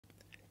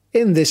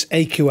In this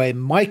AQA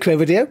micro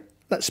video,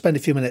 let's spend a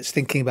few minutes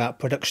thinking about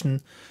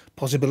production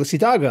possibility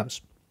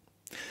diagrams.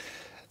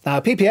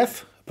 Now,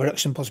 PPF,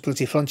 Production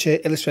Possibility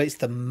Frontier, illustrates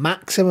the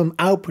maximum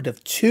output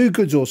of two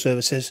goods or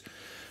services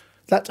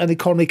that an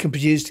economy can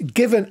produce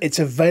given its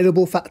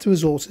available factor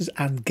resources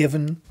and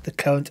given the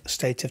current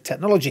state of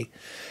technology.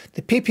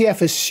 The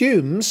PPF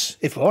assumes,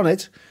 if we're on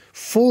it,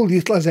 full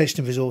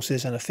utilisation of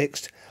resources and a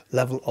fixed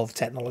level of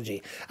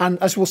technology.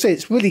 And as we'll see,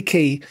 it's really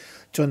key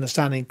to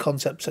understanding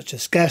concepts such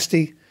as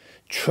scarcity,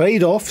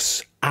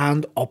 trade-offs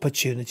and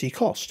opportunity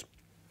cost.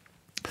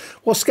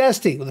 Well,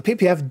 scarcity, the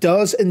PPF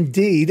does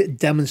indeed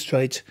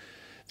demonstrate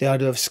the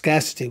idea of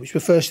scarcity, which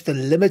refers to the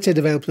limited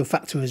available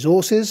factor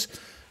resources,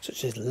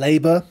 such as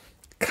labour,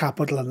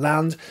 capital and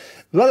land,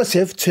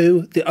 relative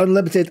to the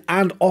unlimited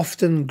and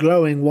often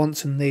growing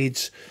wants and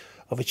needs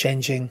of a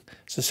changing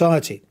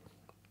society.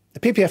 The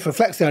PPF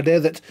reflects the idea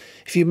that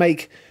if you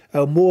make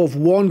more of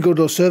one good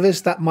or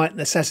service, that might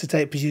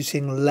necessitate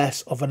producing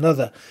less of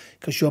another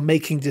because you're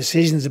making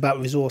decisions about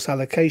resource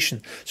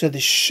allocation. So the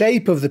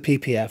shape of the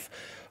PPF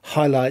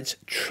highlights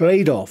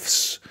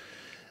trade-offs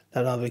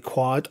that are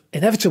required,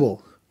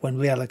 inevitable, when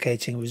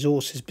reallocating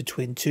resources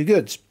between two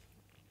goods.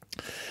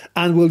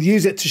 And we'll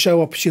use it to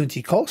show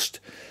opportunity cost.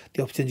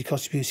 The opportunity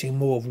cost of producing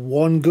more of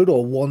one good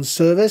or one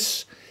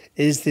service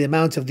is the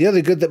amount of the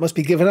other good that must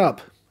be given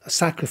up, a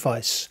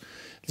sacrifice.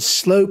 The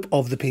slope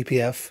of the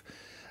PPF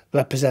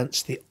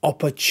represents the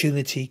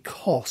opportunity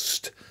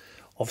cost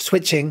of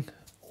switching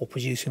or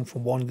producing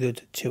from one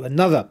good to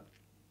another.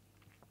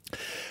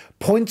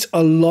 Points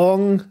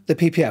along the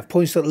PPF,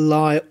 points that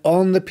lie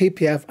on the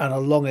PPF and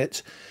along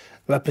it,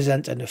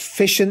 represent an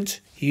efficient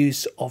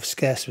use of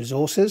scarce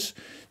resources.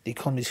 The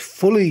economy is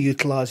fully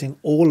utilising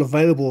all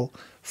available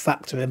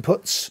factor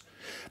inputs.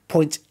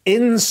 Points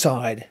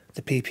inside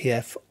the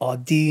PPF are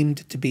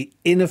deemed to be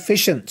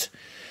inefficient,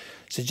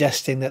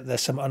 suggesting that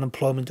there's some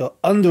unemployment or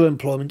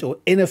underemployment or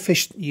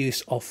inefficient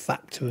use of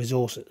factor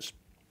resources.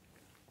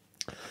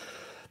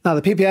 Now,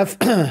 the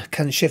PPF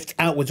can shift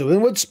outwards or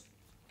inwards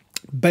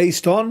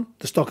based on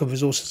the stock of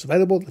resources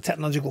available, the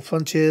technological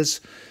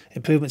frontiers,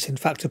 improvements in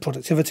factor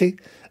productivity,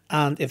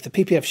 and if the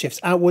PPF shifts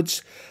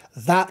outwards,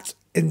 that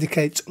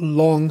indicates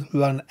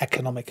long-run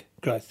economic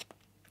growth.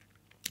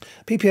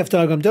 PPF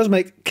diagram does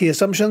make key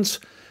assumptions: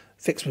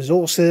 fixed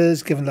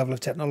resources, given level of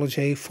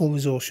technology, full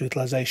resource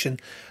utilisation.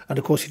 And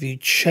of course, if you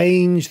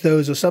change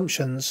those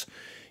assumptions,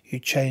 you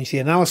change the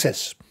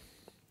analysis.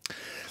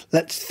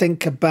 Let's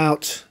think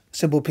about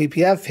simple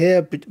PPF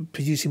here,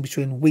 producing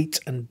between wheat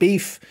and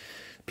beef.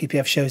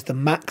 PPF shows the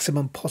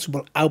maximum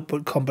possible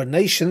output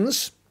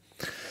combinations.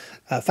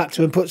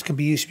 Factor inputs can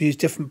be used to produce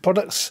different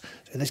products.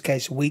 So in this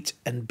case, wheat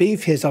and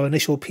beef. Here's our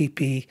initial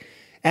PPF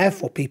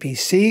or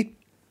PPC.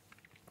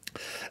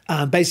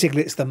 And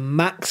basically, it's the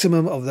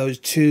maximum of those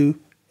two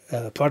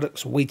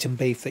products, wheat and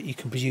beef, that you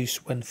can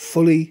produce when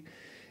full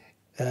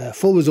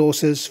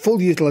resources,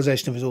 full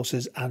utilisation of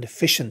resources and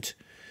efficient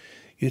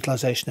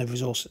utilisation of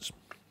resources.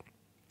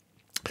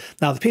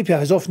 Now, the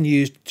PPF is often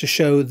used to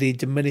show the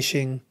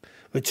diminishing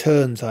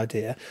returns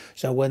idea.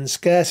 So when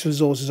scarce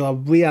resources are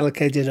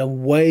reallocated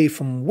away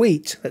from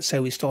wheat, let's say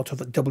we start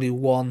off at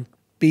W1,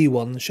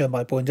 B1, shown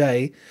by point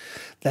A,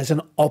 there's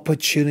an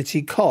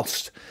opportunity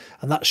cost,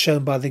 and that's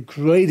shown by the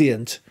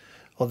gradient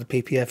of the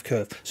PPF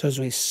curve. So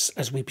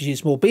as we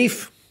produce more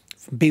beef,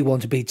 from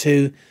B1 to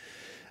B2,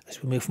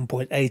 as we move from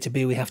point A to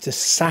B, we have to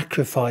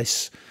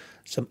sacrifice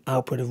some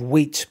output of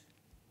wheat.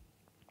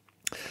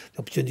 The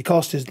opportunity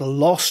cost is the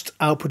lost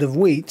output of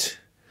wheat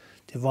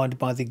divided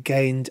by the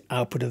gained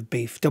output of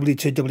beef.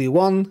 W2,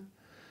 W1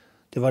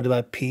 divided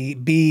by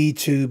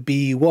B2,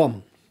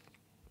 B1.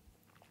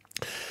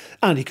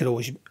 And you could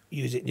always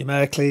use it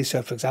numerically.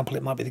 So, for example,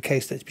 it might be the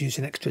case that to produce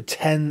an extra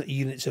 10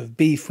 units of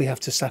beef, we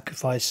have to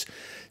sacrifice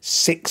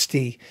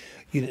 60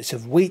 units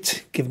of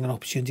wheat, giving an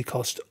opportunity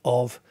cost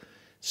of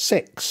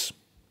 6.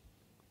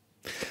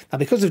 Now,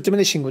 because of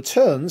diminishing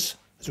returns,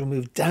 as we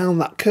move down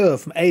that curve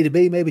from A to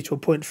B, maybe to a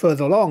point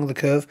further along the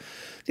curve,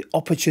 the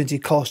opportunity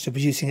cost of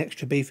producing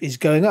extra beef is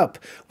going up.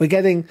 We're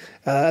getting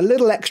a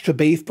little extra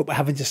beef, but we're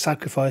having to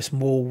sacrifice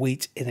more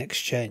wheat in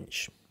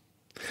exchange.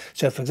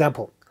 So, for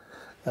example,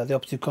 the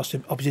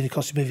opportunity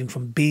cost of moving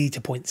from B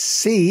to point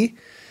C,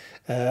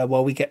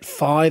 well, we get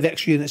 5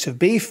 extra units of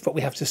beef, but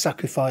we have to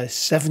sacrifice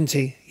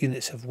 70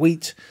 units of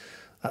wheat.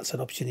 That's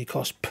an opportunity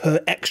cost per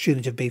extra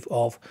unit of beef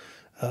of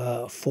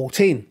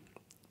 14.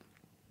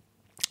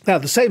 Now,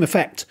 the same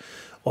effect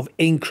of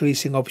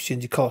increasing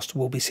opportunity cost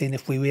will be seen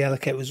if we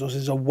reallocate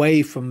resources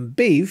away from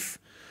beef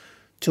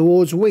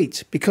towards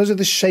wheat because of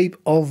the shape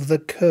of the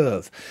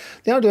curve.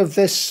 The idea of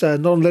this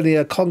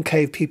non-linear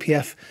concave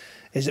PPF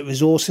is that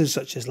resources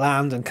such as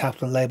land and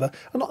capital and labour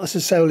are not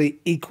necessarily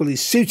equally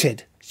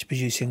suited to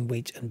producing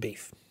wheat and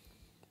beef.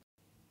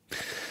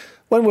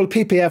 When will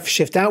PPF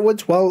shift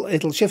outwards? Well,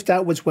 it'll shift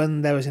outwards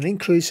when there is an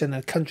increase in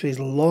a country's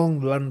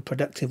long-run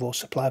productive or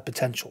supply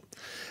potential.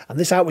 And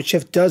this outward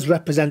shift does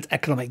represent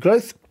economic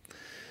growth,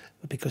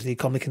 because the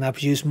economy can now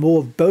produce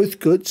more of both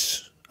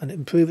goods and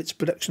improve its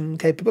production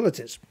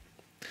capabilities.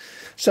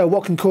 So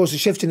what can cause a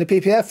shift in the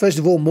PPF? First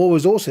of all, more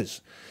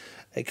resources.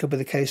 It could be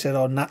the case that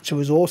our natural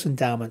resource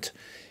endowment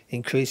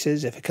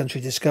increases. If a country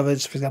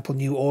discovers, for example,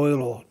 new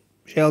oil or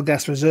shale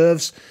gas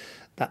reserves,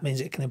 that means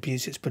it can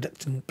abuse its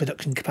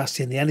production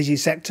capacity in the energy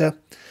sector.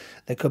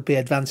 There could be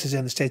advances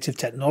in the state of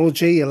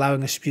technology,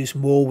 allowing us to produce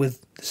more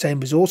with the same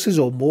resources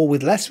or more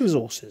with less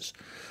resources.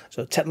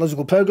 So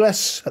technological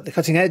progress at the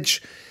cutting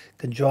edge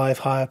can drive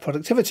higher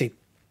productivity.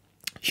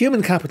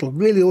 Human capital,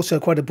 really also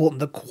quite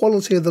important, the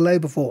quality of the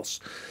labour force.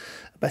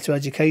 Better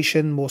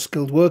education, more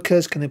skilled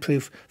workers can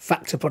improve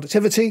factor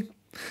productivity.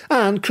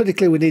 And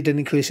critically, we need an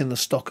increase in the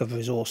stock of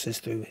resources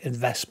through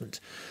investment.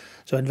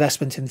 So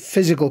investment in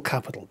physical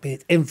capital, be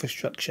it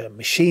infrastructure,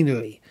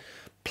 machinery,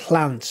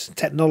 plants,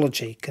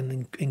 technology,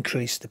 can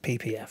increase the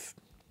PPF.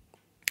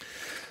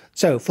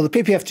 So for the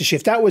PPF to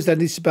shift outwards, there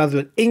needs to be either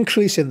an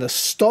increase in the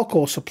stock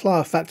or supply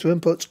of factor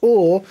inputs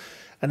or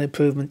an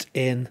improvement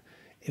in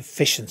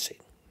efficiency.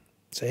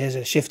 So here's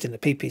a shift in the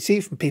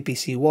PPC from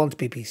PPC1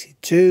 to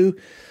PPC2,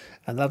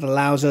 and that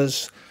allows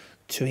us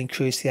to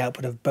increase the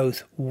output of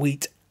both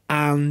wheat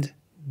and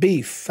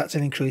beef. That's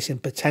an increase in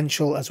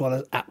potential as well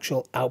as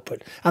actual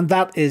output, and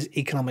that is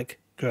economic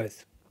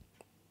growth.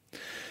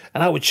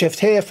 An outward shift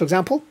here, for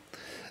example,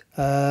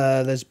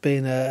 there's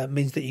been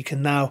means that you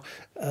can now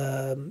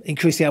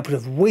increase the output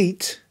of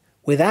wheat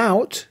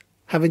without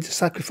having to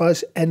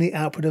sacrifice any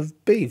output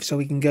of beef. So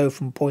we can go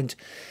from point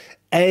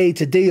A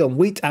to D on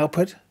wheat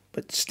output,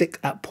 but stick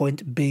at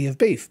point B of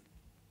beef.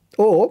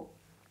 Or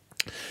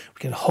we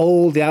can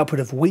hold the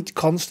output of wheat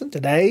constant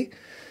at A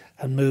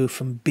and move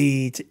from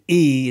B to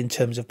E in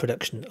terms of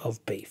production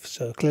of beef.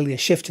 So clearly a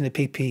shift in the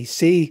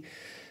PPC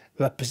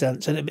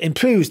represents and it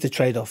improves the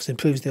trade-offs,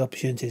 improves the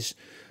opportunities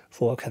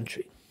for a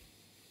country.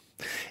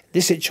 In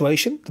this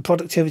situation, the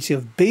productivity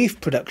of beef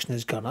production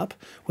has gone up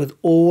with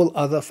all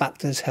other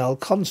factors held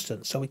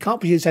constant. So we can't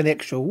produce any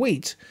extra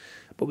wheat,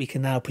 but we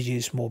can now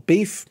produce more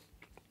beef.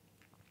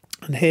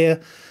 And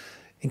here,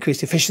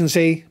 increased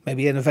efficiency,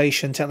 maybe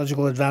innovation,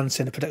 technological advance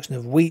in the production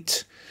of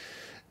wheat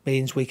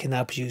means we can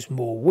now produce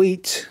more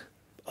wheat,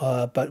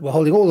 but we're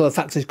holding all the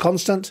factors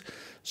constant,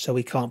 so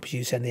we can't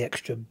produce any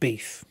extra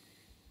beef.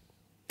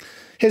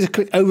 Here's a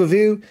quick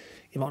overview.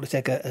 You might want to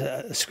take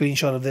a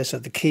screenshot of this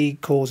of the key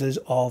causes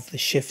of the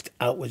shift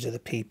outwards of the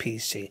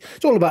PPC.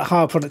 It's all about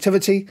higher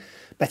productivity,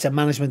 better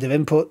management of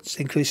inputs,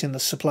 increasing the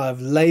supply of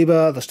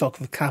labour, the stock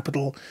of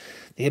capital,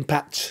 the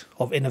impact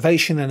of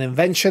innovation and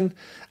invention,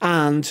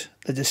 and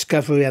the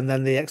discovery and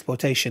then the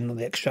exploitation and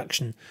the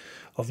extraction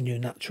of new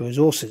natural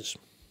resources.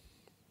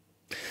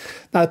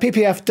 Now, the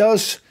PPF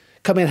does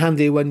come in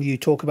handy when you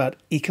talk about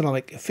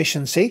economic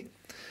efficiency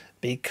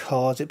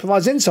because it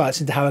provides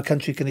insights into how a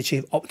country can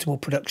achieve optimal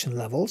production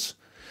levels.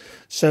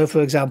 So,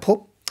 for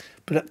example,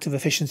 productive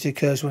efficiency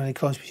occurs when an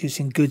economy is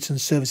producing goods and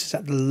services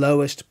at the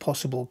lowest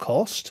possible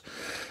cost.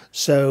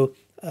 So,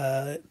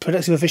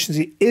 productive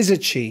efficiency is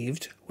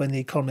achieved when the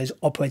economy is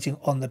operating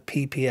on the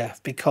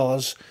PPF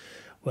because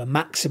we're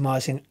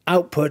maximising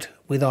output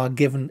with our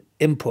given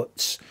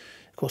inputs.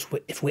 Of course,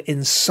 if we're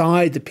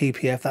inside the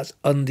PPF, that's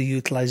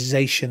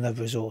underutilisation of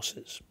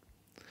resources.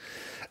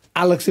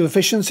 Allocative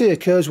efficiency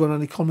occurs when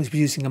an economy is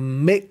producing a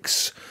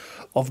mix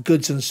of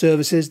goods and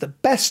services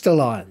that best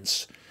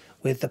aligns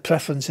with the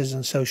preferences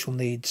and social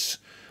needs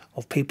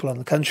of people in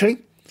the country.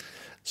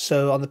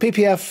 So on the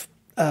PPF,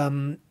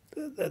 the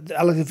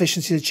allocative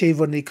efficiency is achieved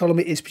when the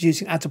economy is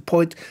producing at a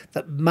point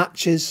that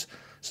matches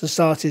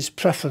society's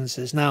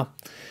preferences. Now,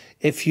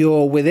 if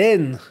you're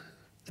within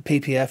the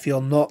PPF,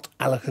 you're not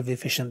allocatively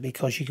efficient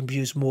because you can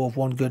produce more of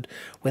one good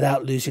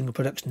without losing the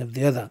production of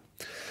the other.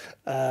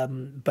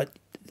 But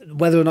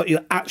whether or not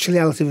you're actually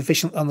allocatively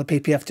efficient on the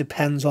PPF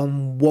depends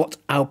on what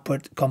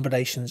output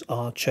combinations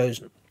are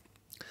chosen.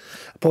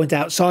 A point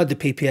outside the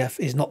PPF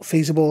is not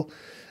feasible.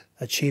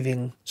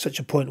 Achieving such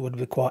a point would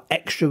require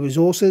extra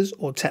resources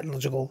or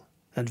technological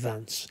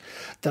advance.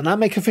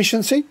 Dynamic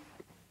efficiency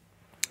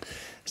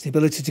is the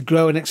ability to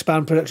grow and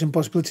expand production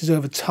possibilities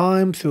over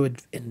time through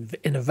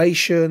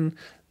innovation,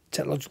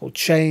 technological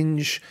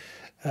change,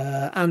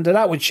 and an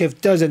outward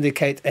shift does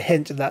indicate a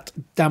hint that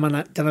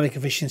dynamic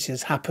efficiency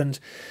has happened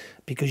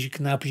because you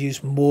can now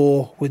produce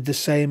more with the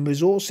same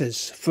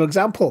resources. For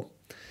example,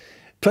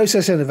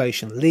 process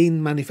innovation,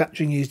 lean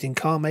manufacturing used in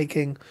car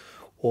making,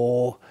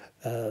 or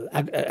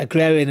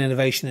agrarian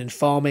innovation in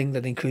farming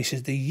that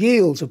increases the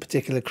yields of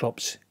particular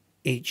crops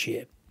each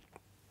year.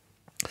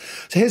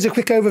 So here's a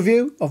quick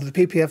overview of the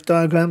PPF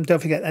diagram.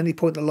 Don't forget any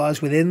point that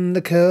lies within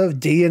the curve,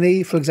 D and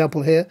E, for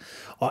example, here,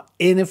 are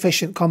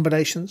inefficient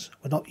combinations.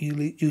 We're not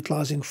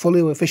utilising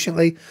fully or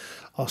efficiently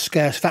our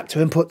scarce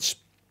factor inputs.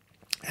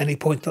 Any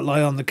point that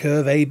lie on the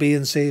curve, A, B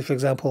and C, for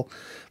example,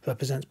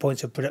 represents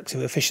points of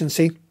productive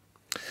efficiency.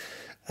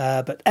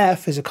 But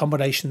F is a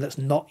combination that's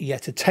not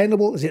yet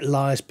attainable as it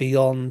lies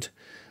beyond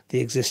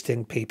the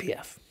existing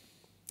PPF.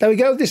 There we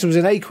go. This was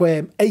an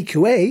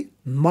AQA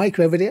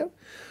micro video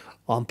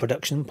on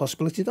production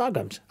possibility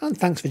diagrams. And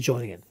thanks for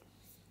joining in.